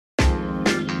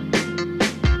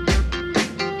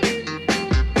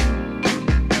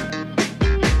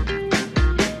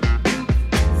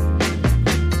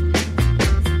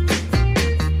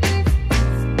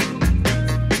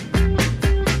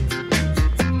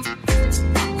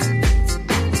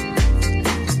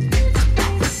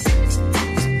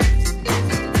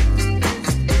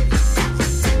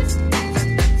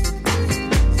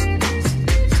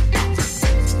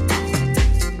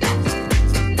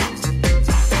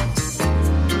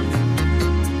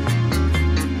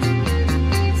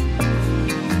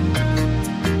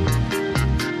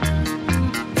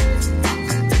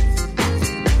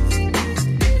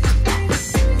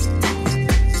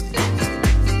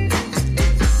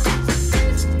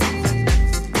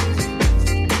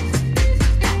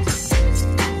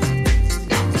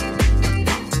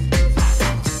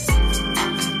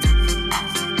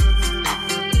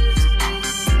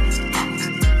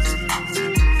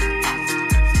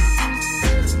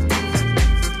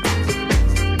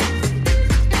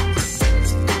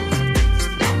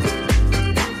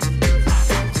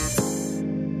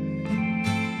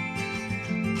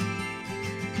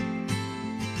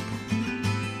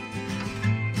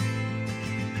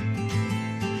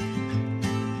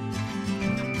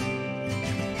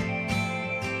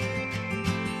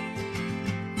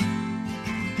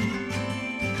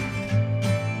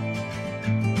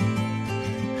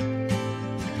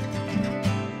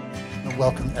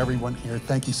welcome everyone here.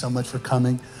 Thank you so much for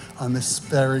coming on this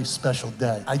very special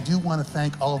day. I do want to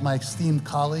thank all of my esteemed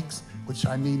colleagues, which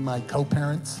I mean my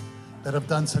co-parents, that have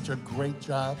done such a great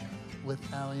job with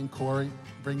Allie and Corey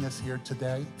bring us here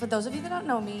today. For those of you that don't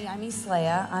know me, I'm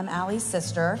Shinola. I'm Allie's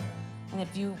sister. And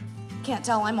if you can't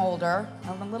tell, I'm older.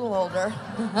 I'm a little older.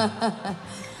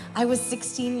 I was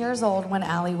 16 years old when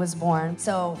Allie was born,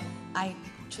 so I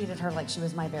treated her like she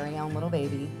was my very own little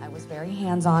baby. I was very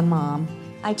hands-on mom.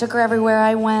 I took her everywhere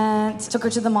I went, took her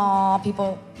to the mall.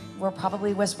 People were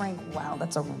probably whispering, wow,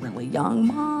 that's a really young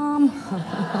mom.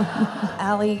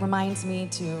 Allie reminds me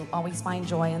to always find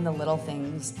joy in the little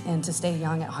things and to stay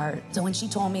young at heart. So when she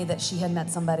told me that she had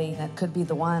met somebody that could be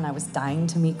the one, I was dying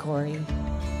to meet Corey.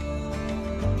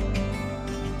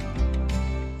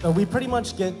 We pretty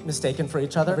much get mistaken for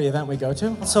each other every event we go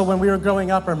to. So when we were growing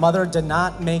up, our mother did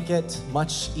not make it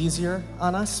much easier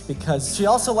on us because she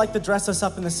also liked to dress us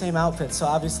up in the same outfit. So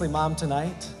obviously, Mom,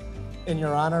 tonight, in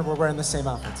your honor, we're wearing the same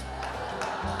outfits.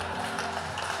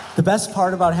 The best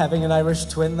part about having an Irish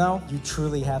twin, though, you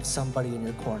truly have somebody in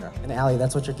your corner. And Allie,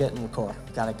 that's what you're getting in your core.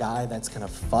 You got a guy that's gonna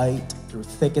fight through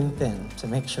thick and thin to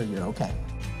make sure you're okay.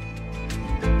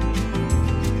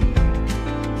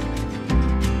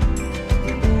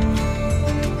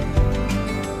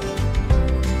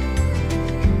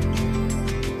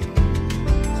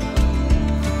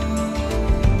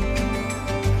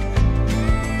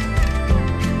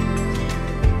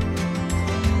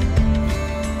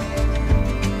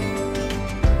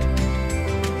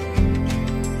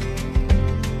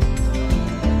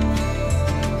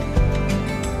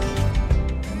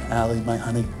 Allie, my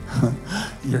honey,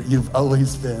 you've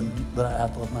always been the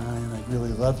apple of my eye, and I really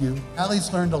love you.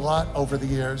 Allie's learned a lot over the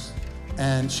years,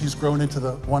 and she's grown into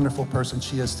the wonderful person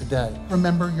she is today.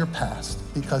 Remember your past,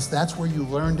 because that's where you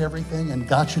learned everything and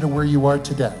got you to where you are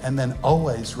today. And then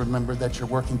always remember that you're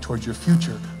working towards your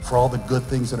future for all the good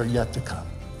things that are yet to come.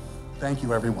 Thank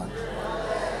you, everyone.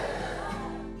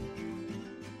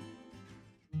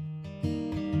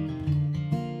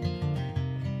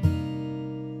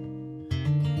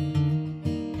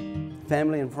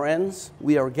 Family and friends,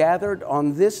 we are gathered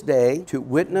on this day to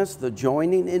witness the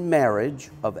joining in marriage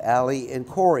of Allie and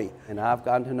Corey. And I've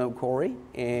gotten to know Corey,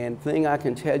 and the thing I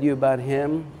can tell you about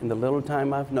him in the little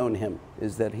time I've known him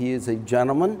is that he is a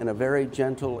gentleman and a very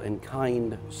gentle and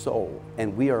kind soul.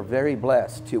 And we are very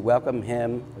blessed to welcome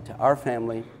him to our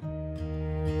family.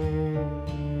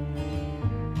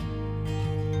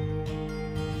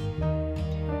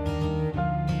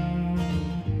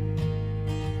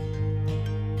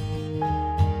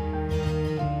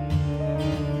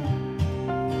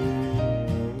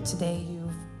 Today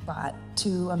you've brought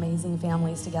two amazing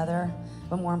families together,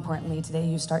 but more importantly, today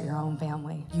you start your own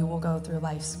family. You will go through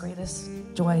life's greatest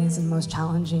joys and most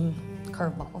challenging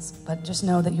curveballs, but just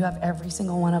know that you have every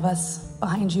single one of us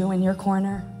behind you in your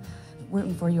corner,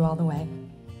 rooting for you all the way.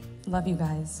 Love you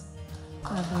guys.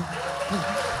 Love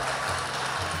you.